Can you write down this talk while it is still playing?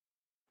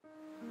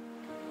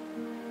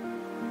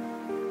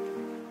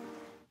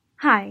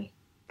Hi,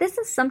 this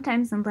is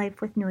Sometimes in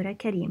Life with Noura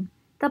Karim,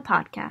 the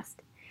podcast,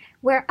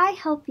 where I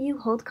help you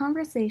hold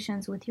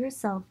conversations with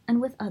yourself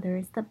and with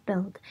others that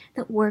build,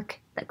 that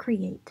work, that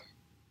create.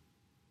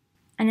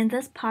 And in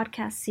this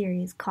podcast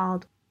series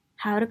called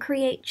How to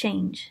Create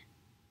Change,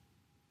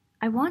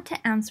 I want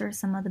to answer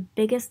some of the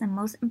biggest and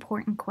most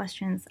important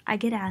questions I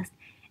get asked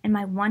in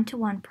my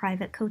one-to-one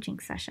private coaching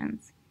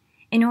sessions,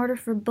 in order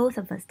for both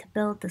of us to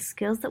build the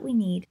skills that we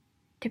need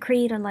to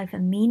create a life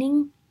of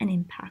meaning and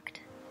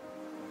impact.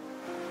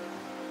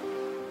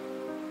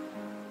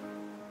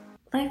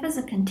 Life is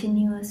a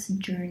continuous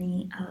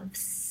journey of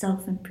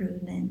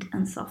self-improvement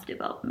and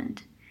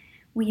self-development.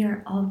 We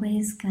are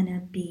always going to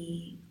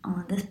be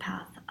on this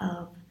path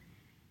of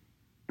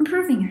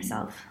improving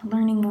ourselves,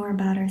 learning more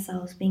about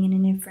ourselves, being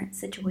in a different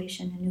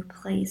situation, a new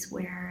place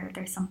where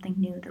there's something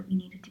new that we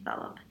need to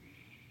develop.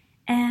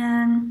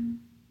 And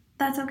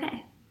that's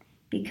okay,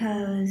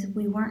 because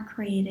we weren't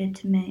created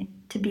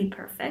to be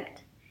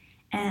perfect,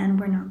 and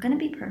we're not going to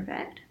be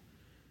perfect,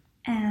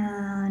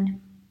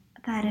 and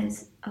that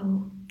is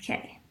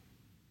okay.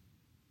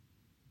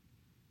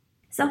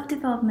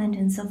 Self-development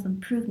and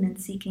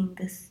self-improvement, seeking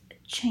this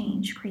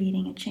change,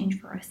 creating a change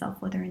for ourselves,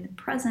 whether in the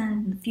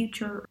present, in the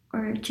future,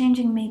 or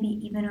changing maybe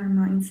even our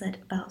mindset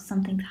about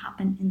something that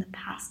happened in the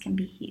past, can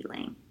be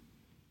healing.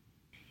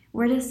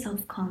 Where does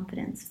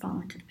self-confidence fall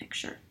into the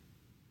picture?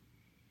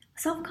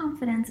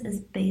 Self-confidence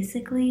is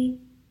basically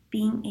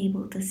being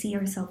able to see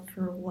ourselves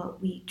for what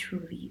we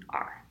truly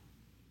are.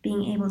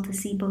 Being able to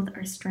see both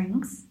our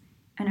strengths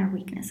and our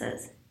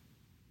weaknesses.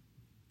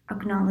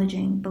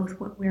 Acknowledging both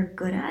what we're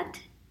good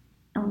at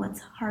and what's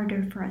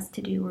harder for us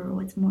to do or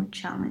what's more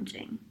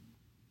challenging.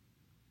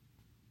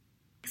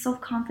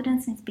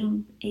 Self-confidence is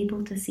being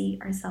able to see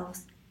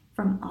ourselves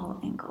from all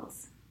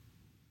angles.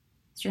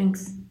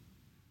 Strengths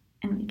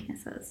and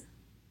weaknesses.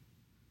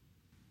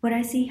 What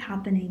I see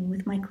happening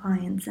with my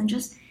clients and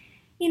just,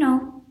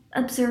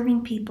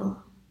 observing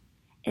people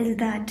is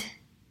that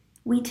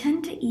we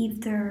tend to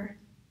either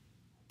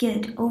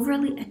get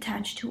overly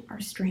attached to our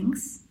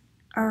strengths,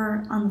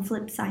 or on the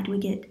flip side, we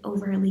get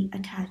overly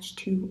attached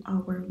to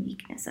our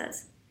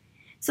weaknesses.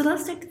 So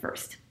let's take the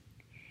first.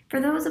 For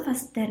those of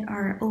us that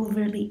are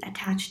overly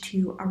attached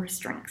to our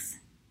strengths.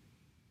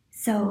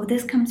 So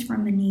this comes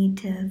from a need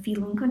to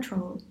feel in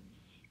control,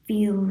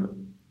 feel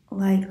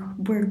like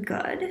we're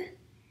good,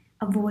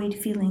 avoid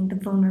feeling the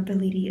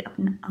vulnerability of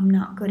I'm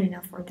not good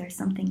enough or there's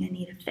something I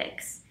need to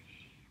fix.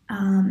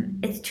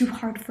 It's too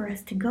hard for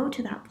us to go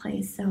to that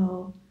place,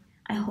 so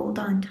I hold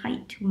on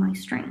tight to my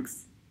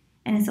strengths.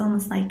 And it's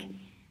almost like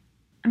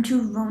I'm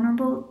too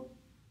vulnerable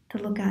to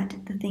look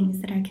at the things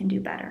that I can do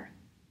better.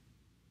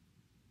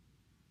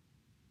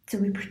 So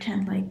we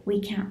pretend like we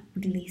can't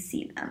really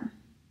see them.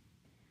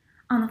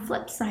 On the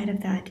flip side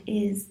of that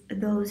is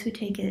those who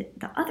take it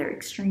the other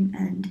extreme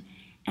end,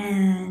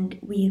 and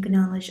we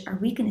acknowledge our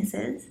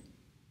weaknesses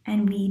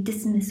and we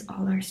dismiss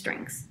all our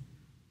strengths.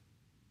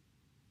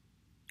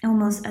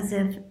 Almost as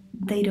if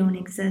they don't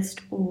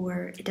exist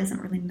or it doesn't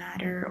really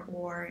matter,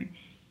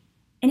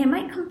 and it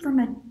might come from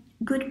a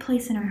good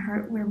place in our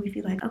heart where we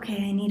feel like, okay,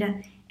 I need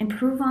to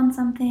improve on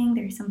something,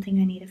 there's something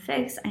I need to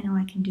fix, I know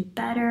I can do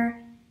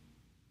better.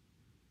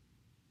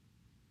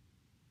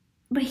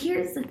 But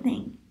here's the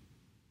thing.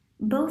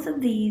 Both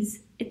of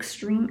these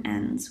extreme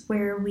ends,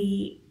 where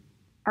we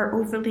are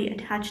overly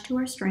attached to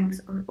our strengths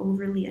or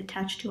overly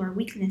attached to our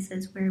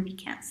weaknesses where we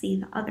can't see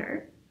the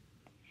other,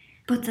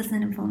 puts us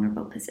in a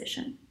vulnerable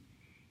position.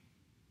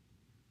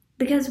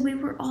 Because we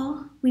were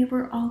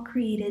all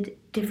created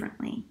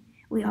differently.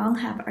 We all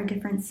have our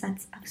different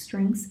sets of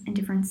strengths and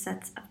different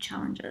sets of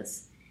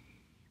challenges.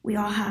 We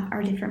all have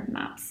our different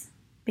maps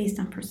based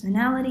on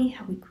personality,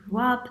 how we grew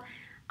up,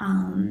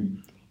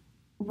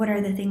 what are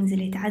the things that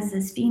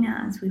اتعزز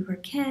فينا as we were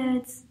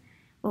kids,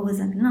 what was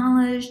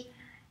acknowledged.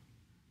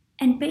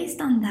 And based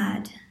on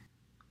that,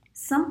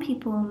 some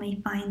people may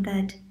find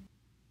that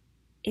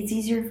it's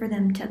easier for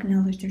them to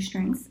acknowledge their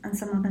strengths, and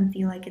some of them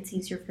feel like it's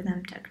easier for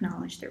them to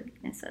acknowledge their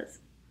weaknesses.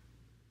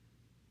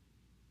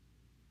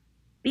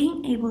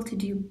 Being able to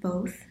do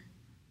both,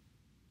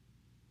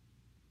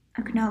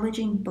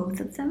 acknowledging both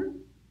of them,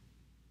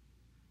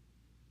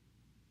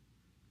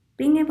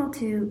 being able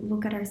to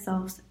look at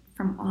ourselves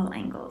from all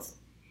angles.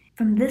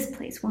 From this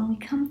place, when we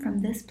come from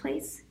this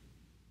place,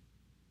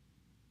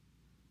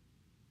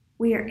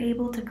 we are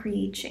able to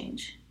create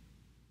change.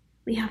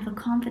 We have the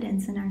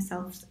confidence in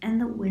ourselves and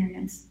the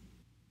awareness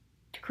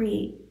to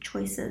create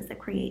choices that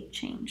create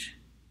change.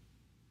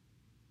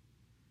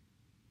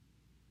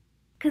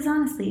 Because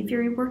honestly, if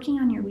you're working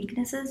on your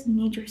weaknesses, you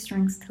need your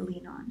strengths to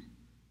lean on.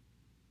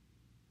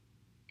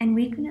 And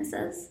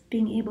weaknesses,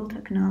 being able to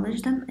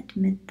acknowledge them,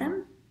 admit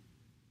them,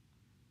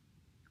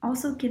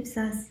 also gives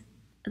us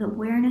the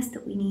awareness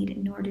that we need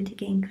in order to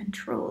gain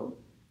control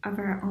of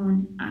our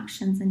own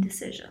actions and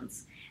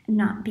decisions, and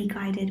not be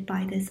guided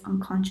by this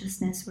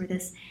unconsciousness or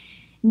this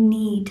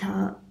need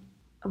to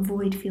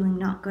avoid feeling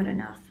not good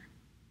enough.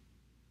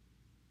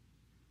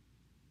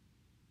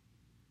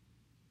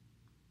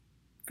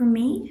 For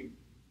me,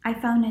 I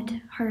found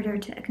it harder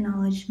to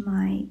acknowledge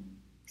my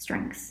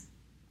strengths.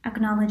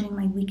 Acknowledging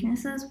my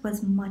weaknesses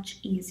was much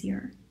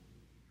easier.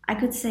 I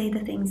could say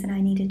the things that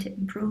I needed to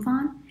improve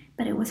on,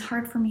 but it was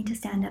hard for me to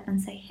stand up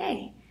and say,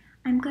 hey,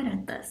 I'm good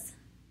at this.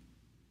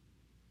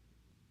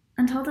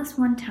 Until this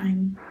one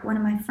time, one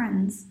of my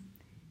friends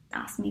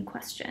asked me a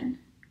question.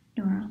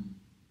 Nora,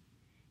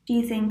 do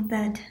you think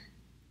that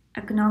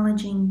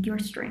acknowledging your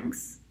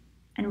strengths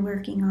and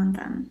working on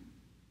them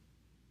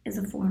is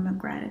a form of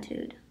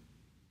gratitude?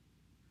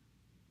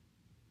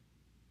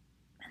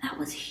 And that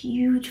was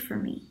huge for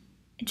me.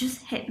 It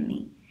just hit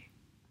me.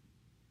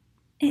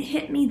 It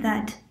hit me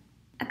that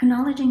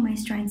acknowledging my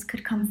strengths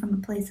could come from a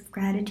place of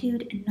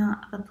gratitude and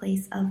not a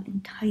place of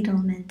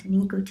entitlement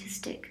and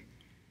egotistic.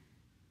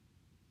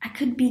 I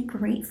could be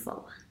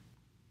grateful.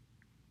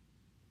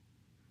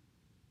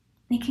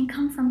 It can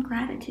come from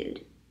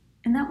gratitude.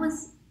 And that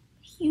was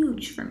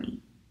huge for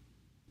me.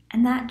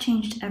 And that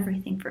changed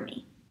everything for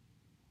me.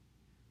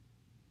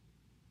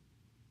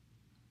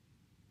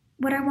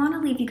 What I want to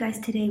leave you guys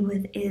today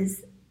with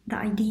is the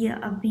idea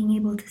of being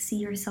able to see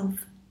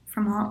yourself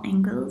from all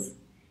angles.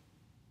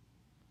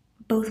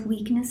 Both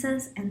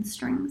weaknesses and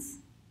strengths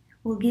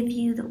will give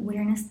you the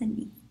awareness that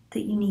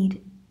you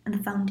need and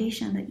the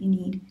foundation that you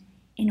need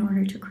in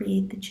order to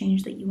create the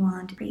change that you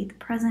want, create the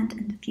present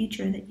and the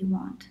future that you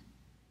want.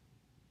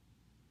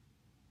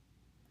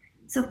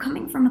 So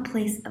coming from a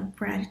place of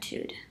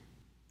gratitude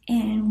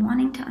and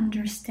wanting to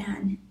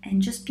understand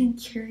and just being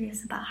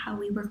curious about how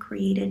we were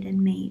created and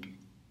made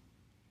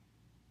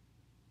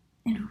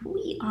and who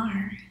we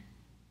are,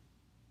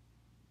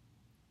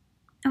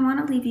 I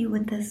want to leave you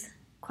with this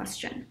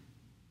question,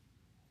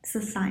 this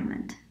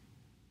assignment.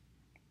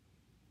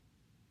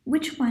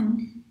 Which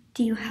one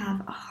do you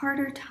have a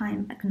harder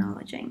time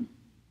acknowledging?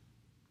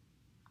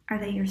 Are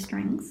they your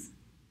strengths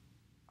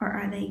or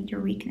are they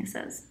your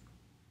weaknesses?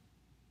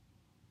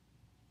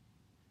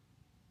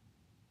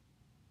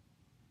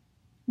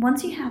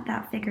 Once you have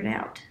that figured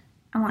out,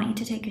 I want you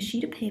to take a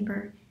sheet of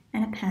paper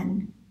and a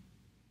pen,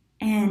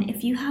 and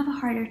if you have a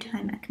harder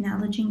time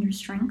acknowledging your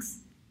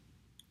strengths,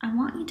 I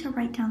want you to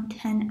write down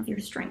 10 of your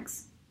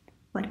strengths,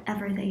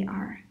 whatever they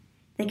are.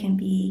 They can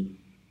be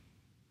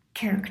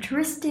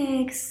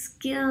characteristics,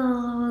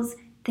 skills,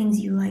 things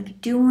you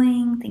like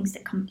doing, things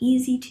that come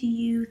easy to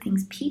you,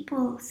 things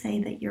people say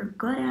that you're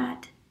good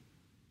at.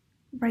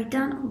 Write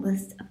down a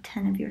list of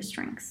 10 of your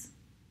strengths.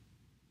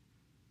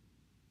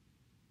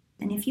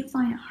 And if you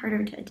find it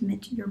harder to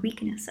admit to your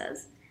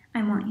weaknesses,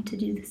 I want you to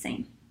do the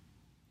same.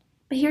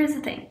 But here's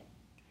the thing.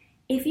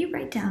 If you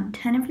write down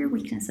 10 of your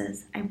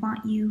weaknesses, I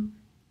want you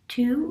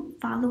to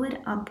follow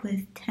it up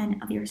with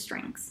 10 of your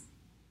strengths.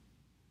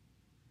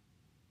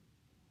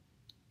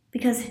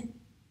 Because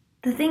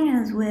the thing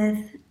is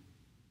with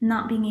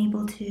not being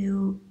able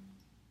to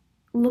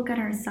look at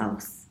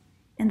ourselves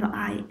in the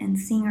eye and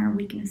seeing our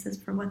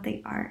weaknesses for what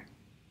they are,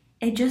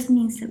 it just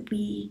means that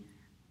we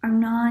are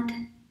not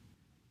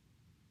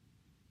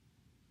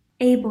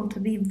able to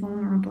be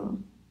vulnerable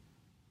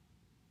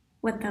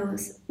with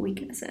those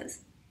weaknesses.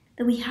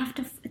 That we have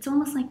to, it's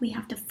almost like we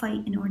have to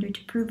fight in order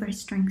to prove our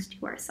strengths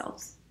to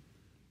ourselves.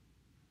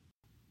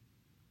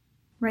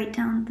 Write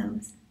down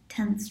those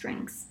 10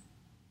 strengths.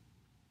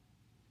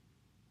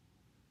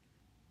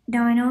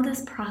 Now I know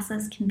this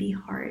process can be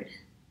hard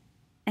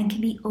and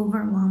can be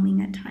overwhelming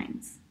at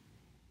times.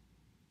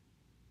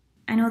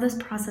 I know this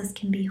process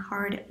can be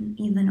hard and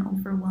even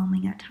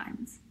overwhelming at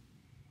times.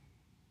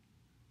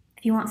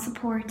 If you want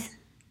support,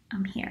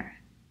 I'm here.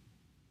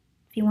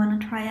 If you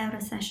want to try out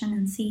a session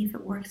and see if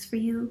it works for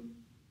you,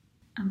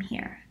 I'm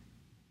here.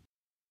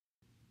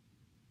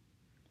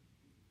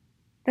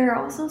 There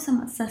are also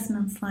some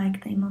assessments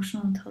like the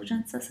emotional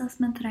intelligence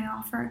assessment that I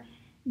offer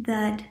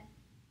that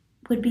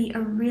would be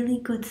a really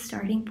good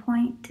starting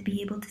point to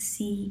be able to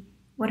see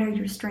what are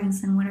your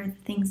strengths and what are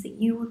the things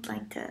that you would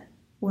like to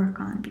work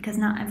on, because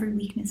not every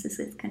weakness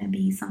is going to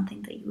be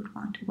something that you would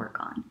want to work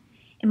on.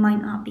 It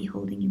might not be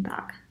holding you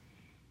back.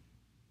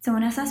 So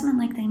an assessment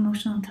like the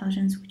emotional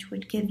intelligence, which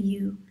would give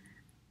you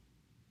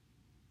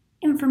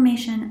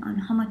information on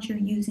how much you're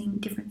using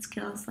different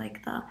skills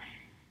like the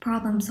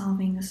problem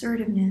solving,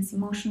 assertiveness,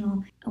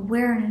 emotional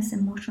awareness,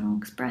 emotional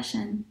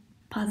expression,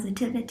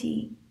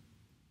 positivity,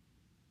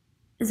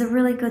 is a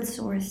really good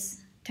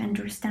source to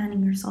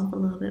understanding yourself a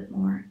little bit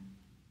more.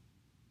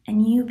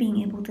 And you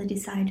being able to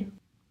decide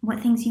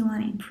what things you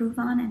want to improve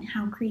on and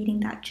how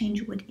creating that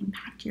change would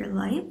impact your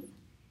life.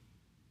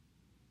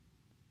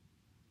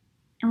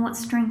 And what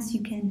strengths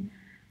you can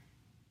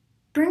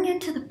bring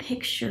into the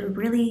picture,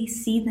 really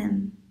see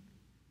them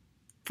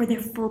for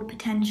their full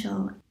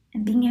potential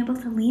and being able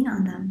to lean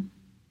on them.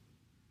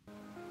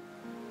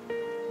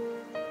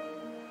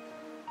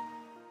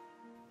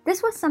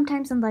 This was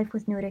Sometimes in Life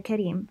with Noura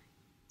Karim.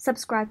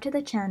 Subscribe to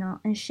the channel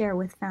and share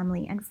with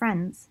family and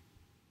friends.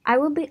 I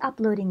will be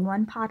uploading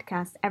one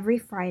podcast every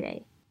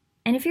Friday.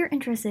 And if you're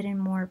interested in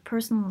more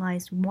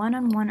personalized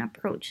one-on-one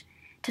approach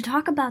to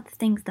talk about the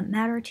things that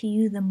matter to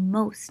you the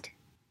most,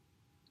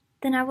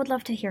 then I would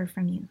love to hear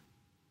from you.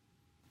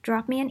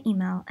 Drop me an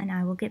email and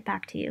I will get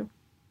back to you.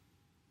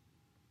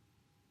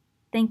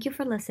 Thank you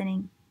for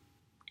listening.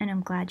 and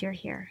I'm glad you're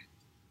here.